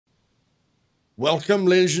Welcome,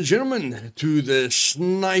 ladies and gentlemen, to the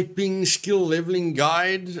sniping skill leveling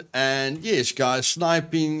guide. And yes, guys,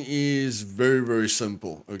 sniping is very, very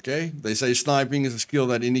simple. Okay, they say sniping is a skill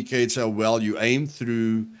that indicates how well you aim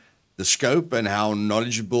through the scope and how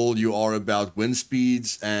knowledgeable you are about wind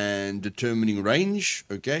speeds and determining range.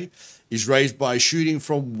 Okay, is raised by shooting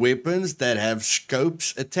from weapons that have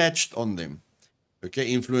scopes attached on them. Okay,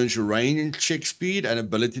 influence your range, check speed, and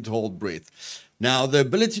ability to hold breath. Now, the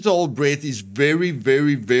ability to hold breath is very,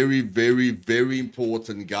 very, very, very, very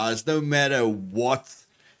important, guys. No matter what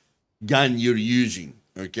gun you're using,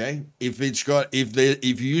 okay? If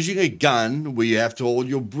you're using a gun where you have to hold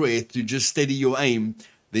your breath to just steady your aim,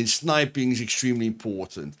 then sniping is extremely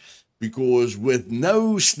important. Because with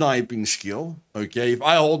no sniping skill, okay, if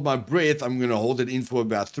I hold my breath, I'm going to hold it in for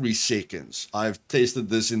about 3 seconds. I've tested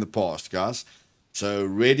this in the past, guys. So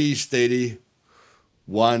ready, steady,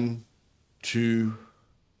 1, 2.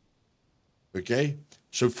 Okay,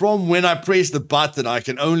 so from when I press the button, I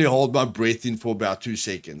can only hold my breath in for about 2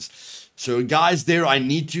 seconds. So guys, there I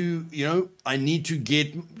need to, I need to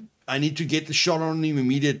get the shot on him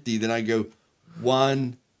immediately. Then I go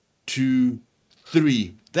 1, 2,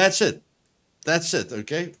 3. That's it.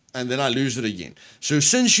 Okay, and then I lose it again. So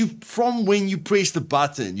from when you press the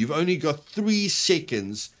button, you've only got 3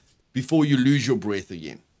 seconds before you lose your breath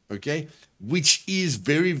again. Okay, which is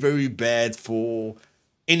very, very bad for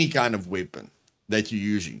any kind of weapon that you're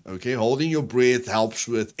using. Okay, holding your breath helps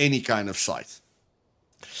with any kind of sight.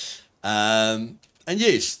 And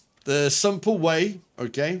yes, the simple way,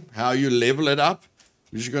 okay, how you level it up,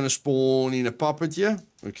 we're just going to spawn in a puppet here,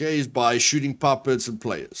 okay, is by shooting puppets and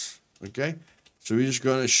players. Okay, so we're just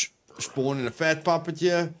going to spawn in a fat puppet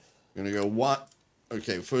here. We're going to go what?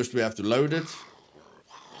 Okay, first we have to load it.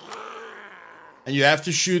 And you have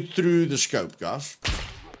to shoot through the scope, guys.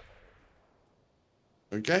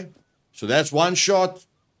 Okay? So that's one shot,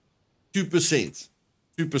 2%.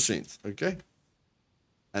 2%, okay?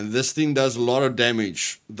 And this thing does a lot of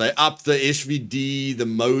damage. They up the SVD, the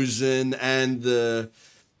Mosin, and the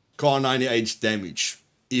Kar 98's damage.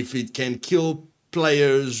 If it can kill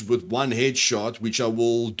players with one headshot, which I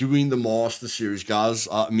will do in the Master Series, guys.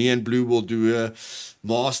 Me and Blue will do a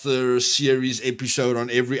Master Series episode on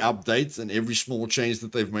every update and every small change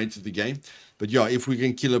that they've made to the game. But yeah, if we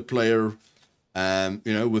can kill a player,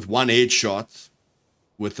 with one headshot,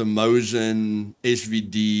 with the Mosin,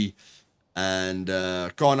 SVD, and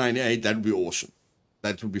Kar 98, that would be awesome.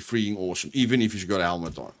 That would be freaking awesome, even if he's got a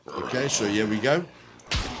helmet on. Okay, so here we go.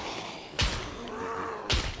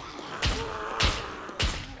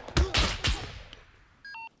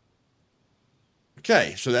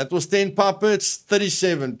 Okay, so that was 10 puppets,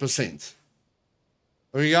 37%.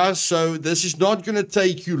 Okay, guys, so this is not going to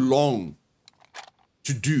take you long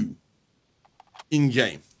to do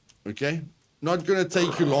in-game, okay? Not going to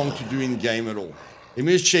take you long to do in-game at all. Let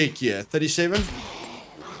me just check here, 37.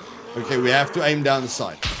 Okay, we have to aim down the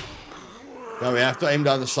sight. Now we have to aim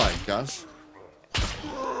down the sight, guys.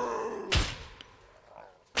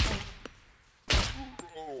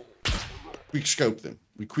 Quick scope them.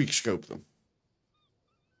 We quick scope them.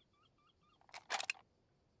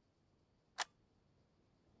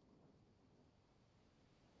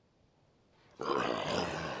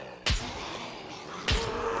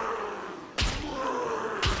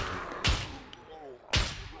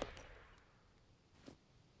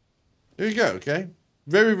 There you go, okay?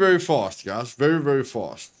 Very, very fast, guys. Very, very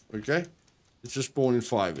fast, okay? Let's just spawn in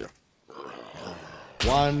 5 here.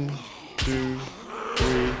 1, 2,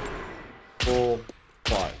 3, 4,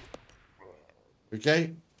 5.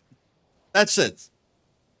 Okay? That's it.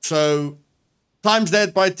 So, times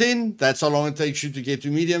that by 10, that's how long it takes you to get to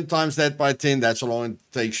medium. Times that by 10, that's how long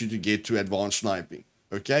it takes you to get to advanced sniping,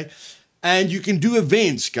 okay? And you can do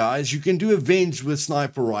events, guys. You can do events with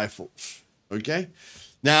sniper rifles, okay?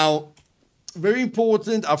 Now, very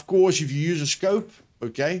important, of course, if you use a scope,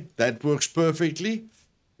 okay, that works perfectly.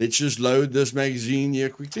 Let's just load this magazine here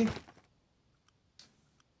quickly.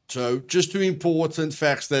 So, just 2 important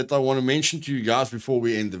facts that I want to mention to you guys before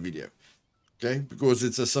we end the video, okay, because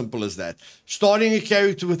it's as simple as that. Starting a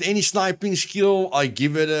character with any sniping skill, I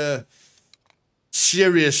give it a,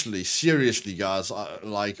 seriously, guys,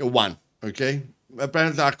 like a 1, okay?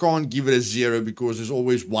 Apparently, I can't give it a 0 because there's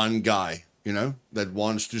always one guy, that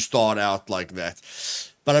wants to start out like that.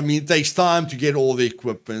 But I mean, it takes time to get all the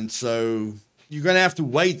equipment, so you're going to have to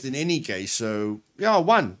wait in any case. So, yeah,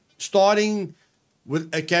 1. Starting with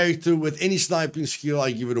a character with any sniping skill, I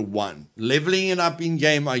give it a 1. Leveling it up in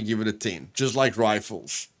game, I give it a 10. Just like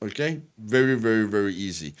rifles, okay? Very, very, very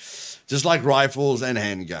easy. Just like rifles and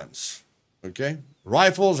handguns, okay?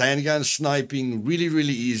 Rifles, handguns, sniping, really,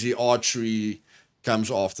 really easy. Archery,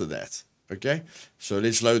 comes after that. Okay, so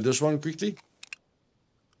let's load this one quickly.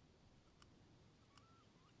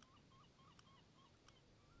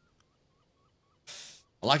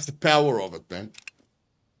 I like the power of it, man.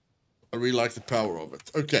 I really like the power of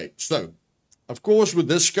it. Okay, so, of course, with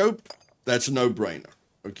this scope, that's a no-brainer.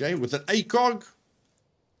 Okay, with an ACOG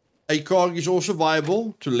is also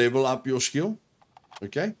viable to level up your skill.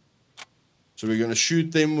 Okay, so we're going to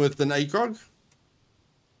shoot them with an ACOG.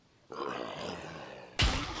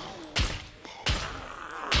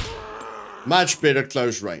 Much better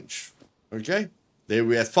close range. Okay, there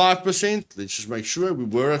we're at 5%. Let's just make sure we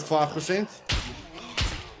were at 5%.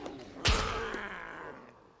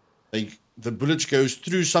 The bullets goes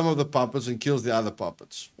through some of the puppets and kills the other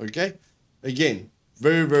puppets. Okay, again,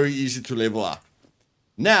 very, very easy to level up.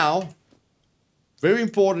 Now, very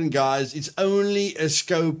important, guys, it's only a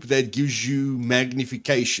scope that gives you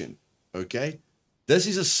magnification. Okay, this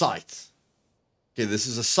is a sight. Okay, this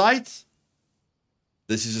is a sight.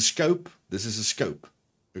 This is a scope. This is a scope.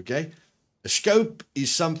 Okay, a scope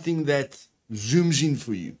is something that zooms in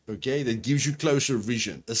for you. Okay, that gives you closer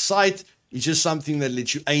vision. A sight is just something that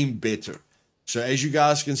lets you aim better. So as you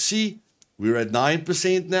guys can see, we're at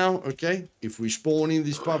 9% now. Okay, if we spawn in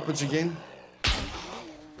these puppets again.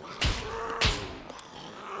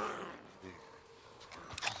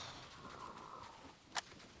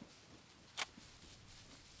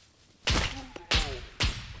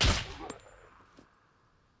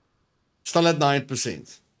 Still at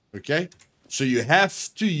 9%. Okay, so you have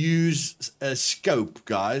to use a scope,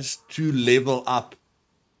 guys, to level up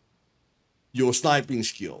your sniping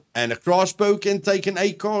skill. And a crossbow can take an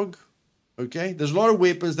ACOG. Okay, there's a lot of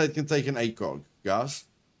weapons that can take an ACOG, guys.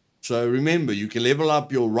 So remember, you can level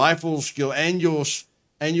up your rifle skill and your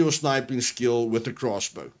sniping skill with a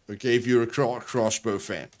crossbow. Okay, if you're a crossbow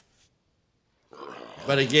fan.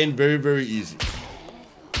 But again, very, very easy.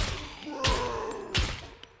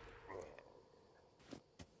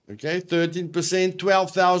 Okay, 13%,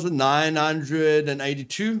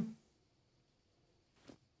 12,982.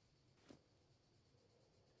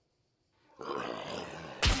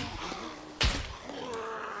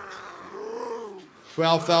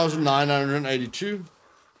 $12,982.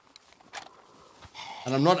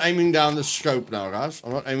 And I'm not aiming down the scope now, guys.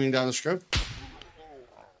 I'm not aiming down the scope.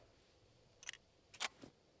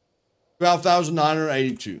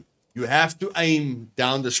 12,982. You have to aim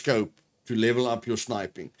down the scope to level up your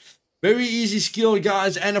sniping. Very easy skill,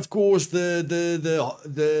 guys. And of course,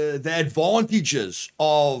 the advantages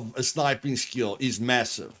of a sniping skill is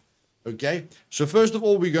massive. Okay, so first of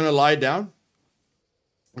all, we're going to lie down.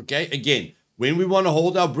 Okay, again, when we want to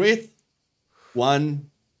hold our breath,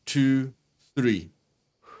 1, 2, 3,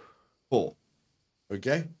 4.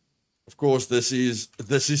 Okay, of course, this is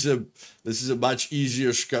a much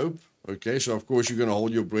easier scope. Okay, so of course you're going to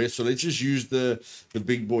hold your breath. So let's just use the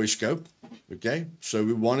big boy scope. Okay, so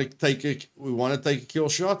we want to take a kill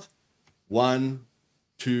shot. 1,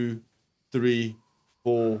 2, 3,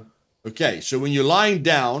 4. Okay, so when you're lying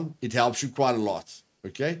down, it helps you quite a lot.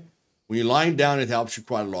 Okay, when you're lying down, it helps you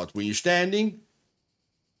quite a lot. When you're standing,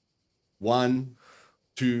 1,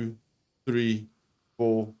 2, 3,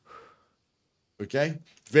 4. Okay,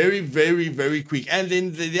 very, very, very quick. And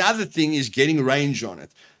then the other thing is getting range on it.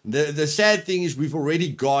 The sad thing is we've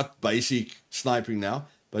already got basic sniping now,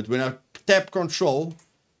 but when I tap control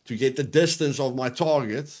to get the distance of my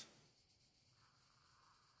target,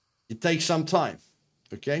 it takes some time.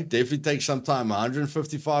 Okay, definitely takes some time.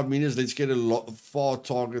 155 meters. Let's get a far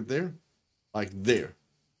target there, like there.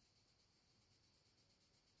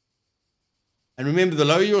 And remember, the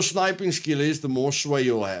lower your sniping skill is, the more sway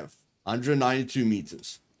you'll have. 192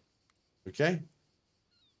 meters. Okay.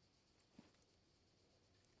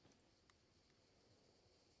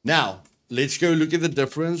 Now, let's go look at the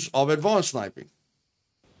difference of advanced sniping.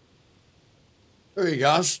 Okay,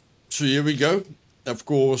 guys. So here we go. Of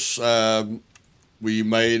course, we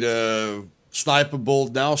made a sniper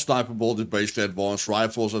build now. Sniper build is basically advanced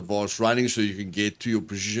rifles, advanced running, so you can get to your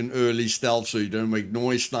position early, stealth, so you don't make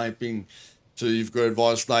noise sniping. So you've got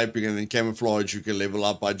advanced sniping, and then camouflage you can level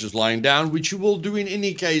up by just lying down, which you will do in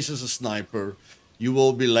any case as a sniper. You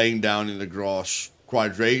will be laying down in the grass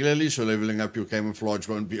quite regularly, so leveling up your camouflage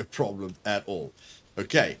won't be a problem at all.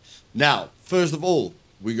 Okay, now, first of all,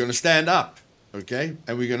 we're going to stand up, okay,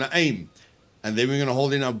 and we're going to aim, and then we're going to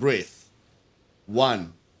hold in our breath.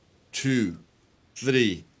 1, 2,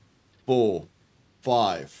 3, 4,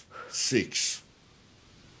 5, 6.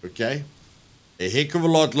 Okay, a heck of a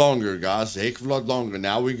lot longer, guys, a heck of a lot longer.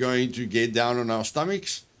 Now we're going to get down on our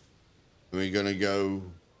stomachs, and we're going to go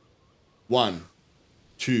 1,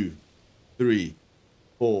 2, 3,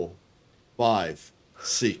 4, 5,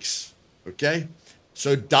 6. Okay?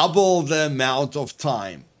 So double the amount of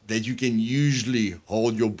time that you can usually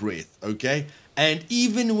hold your breath. Okay? And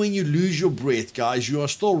even when you lose your breath, guys, you are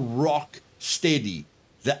still rock steady.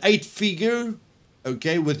 The 8-figure,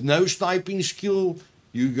 okay, with no sniping skill,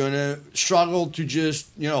 you're going to struggle to just,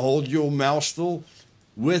 hold your mouse still.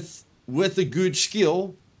 With a good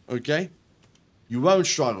skill, okay, you won't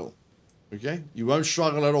struggle. Okay? You won't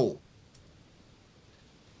struggle at all.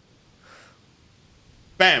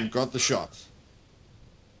 Bam, got the shot.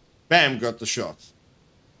 Bam, got the shot.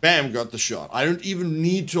 Bam, got the shot. I don't even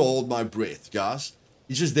need to hold my breath, guys.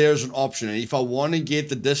 It's just there as an option. And if I want to get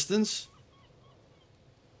the distance,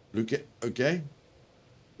 look at, okay.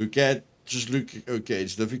 Okay,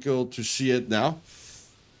 it's difficult to see it now.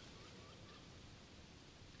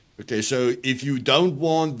 Okay, so if you don't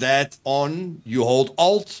want that on, you hold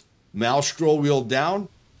Alt, mouse scroll wheel down.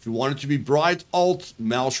 If you want it to be bright, Alt,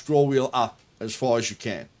 mouse scroll wheel up as far as you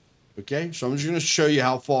can. Okay, so I'm just going to show you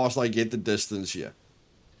how fast I get the distance here.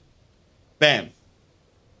 Bam.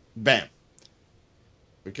 Bam.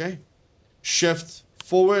 Okay. Shift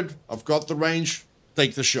forward. I've got the range.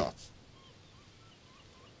 Take the shot.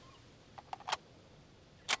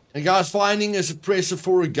 And guys, finding a suppressor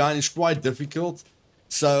for a gun is quite difficult.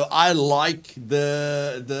 So I like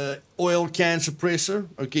the oil can suppressor.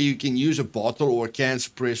 Okay, you can use a bottle or a can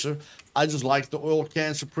suppressor. I just like the oil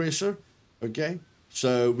can suppressor. Okay,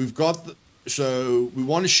 so we've got so we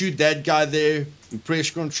want to shoot that guy there. We press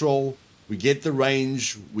control. We get the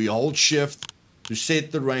range. We hold shift to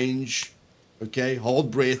set the range. Okay, hold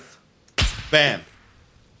breath. Bam.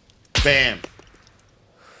 Bam.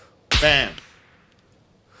 Bam.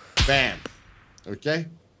 Bam. Okay.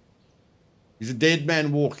 He's a dead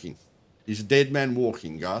man walking. He's a dead man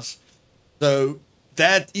walking, guys. So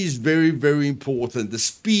that is very, very important. The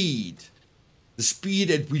speed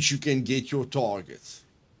at which you can get your target.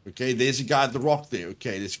 Okay, there's a guy at the rock there.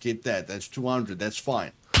 Okay, let's get that. That's 200. That's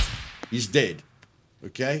fine. He's dead.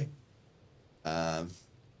 Okay. I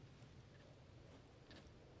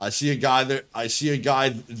see a guy there. I see a guy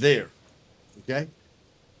there. Okay.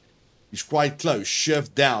 He's quite close.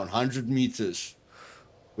 Shift down. 100 meters.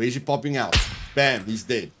 Where's he popping out? Bam, he's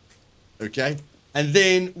dead. Okay? And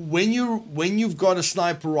then when you've got a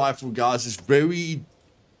sniper rifle, guys, it's very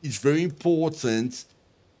important,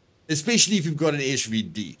 especially if you've got an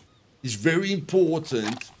SVD. It's very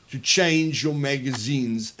important to change your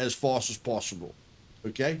magazines as fast as possible.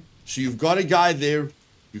 Okay? So you've got a guy there,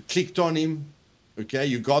 you clicked on him, okay,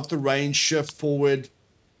 you got the range, shift forward,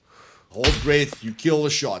 hold breath, you kill the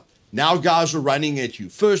shot. Now guys are running at you.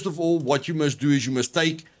 First of all, what you must do is you must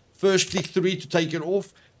first click 3 to take it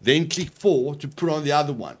off, then click 4 to put on the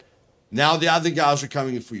other one. Now the other guys are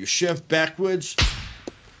coming for you. Shift backwards.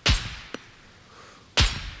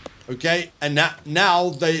 Okay, and now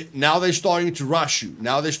they're starting to rush you.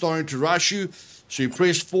 Now they're starting to rush you. So you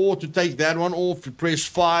press 4 to take that one off. You press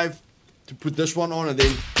 5 to put this one on, and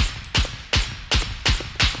then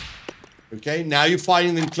okay, now you're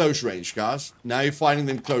fighting them close range, guys. Now you're fighting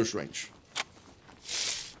them close range.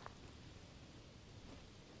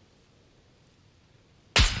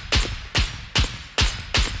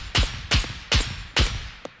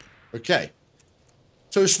 Okay.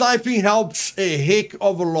 So sniping helps a heck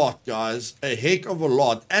of a lot, guys. A heck of a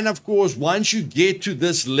lot. And of course, once you get to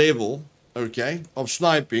this level, okay, of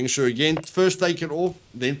sniping. So again, first take it off,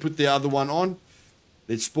 then put the other one on.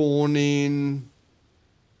 Let's spawn in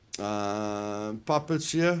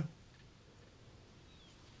puppets here.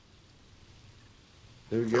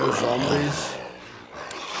 There we go, zombies.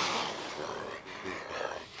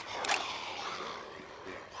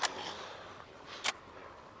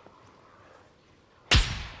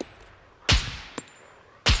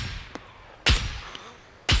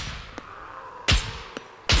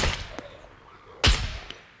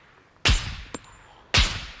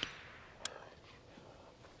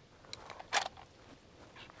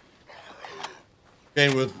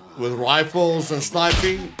 Okay, with rifles and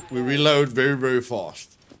sniping, we reload very, very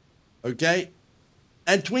fast. Okay?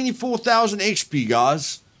 And 24,000 XP,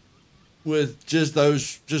 guys, with just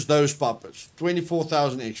those puppets.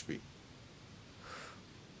 24,000 XP.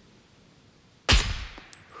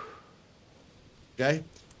 Okay?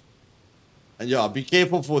 And yeah, be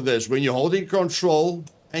careful for this. When you're holding control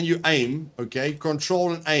and you aim, okay,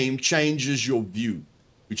 control and aim changes your view,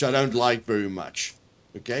 which I don't like very much.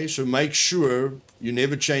 Okay, so make sure you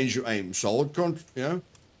never change your aim. So hold,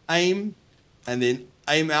 aim, and then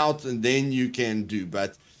aim out, and then you can do.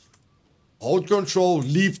 But hold control,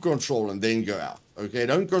 leave control, and then go out. Okay,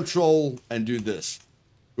 don't control and do this.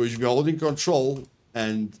 Because if you're holding control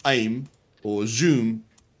and aim or zoom,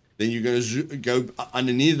 Then you're going to go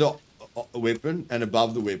underneath the weapon and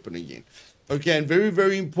above the weapon again. Okay, and very,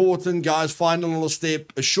 very important, guys, final little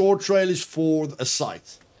step. A short trail is for a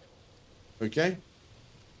sight. Okay?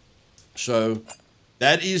 So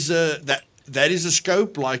that is a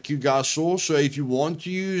scope like you guys saw. So if you want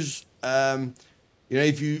to use,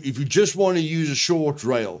 if you just want to use a short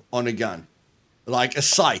rail on a gun, like a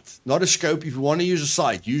sight, not a scope. If you want to use a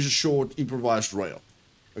sight, use a short improvised rail.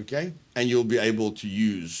 Okay? And you'll be able to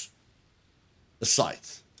use a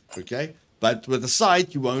sight. Okay? But with a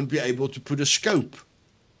sight, you won't be able to put a scope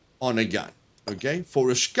on a gun. Okay? For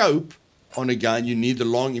a scope on a gun, you need the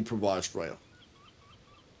long improvised rail.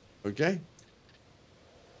 Okay?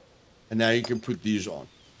 And now you can put these on.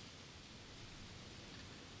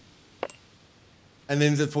 And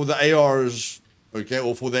then for the ARs, okay,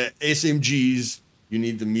 or for the SMGs, you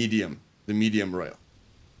need the medium rail.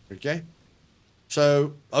 Okay?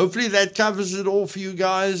 So hopefully that covers it all for you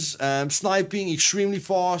guys. Sniping extremely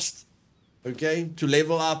fast, okay, to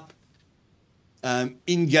level up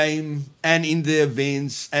in game and in the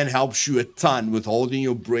events, and helps you a ton with holding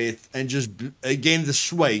your breath. And just again, the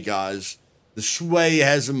sway, guys. The sway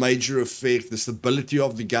has a major effect. The stability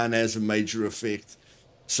of the gun has a major effect.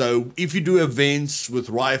 So if you do events with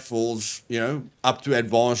rifles, up to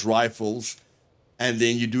advanced rifles, and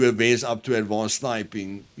then you do events up to advanced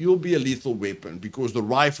sniping, you'll be a lethal weapon, because the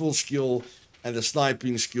rifle skill and the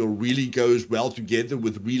sniping skill really goes well together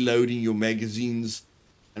with reloading your magazines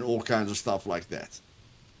and all kinds of stuff like that.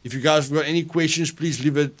 If you guys have got any questions, please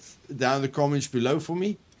leave it down in the comments below for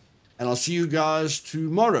me. And I'll see you guys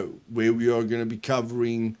tomorrow, where we are going to be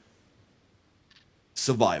covering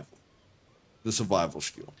survival, the survival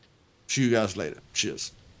skill. See you guys later.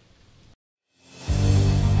 Cheers.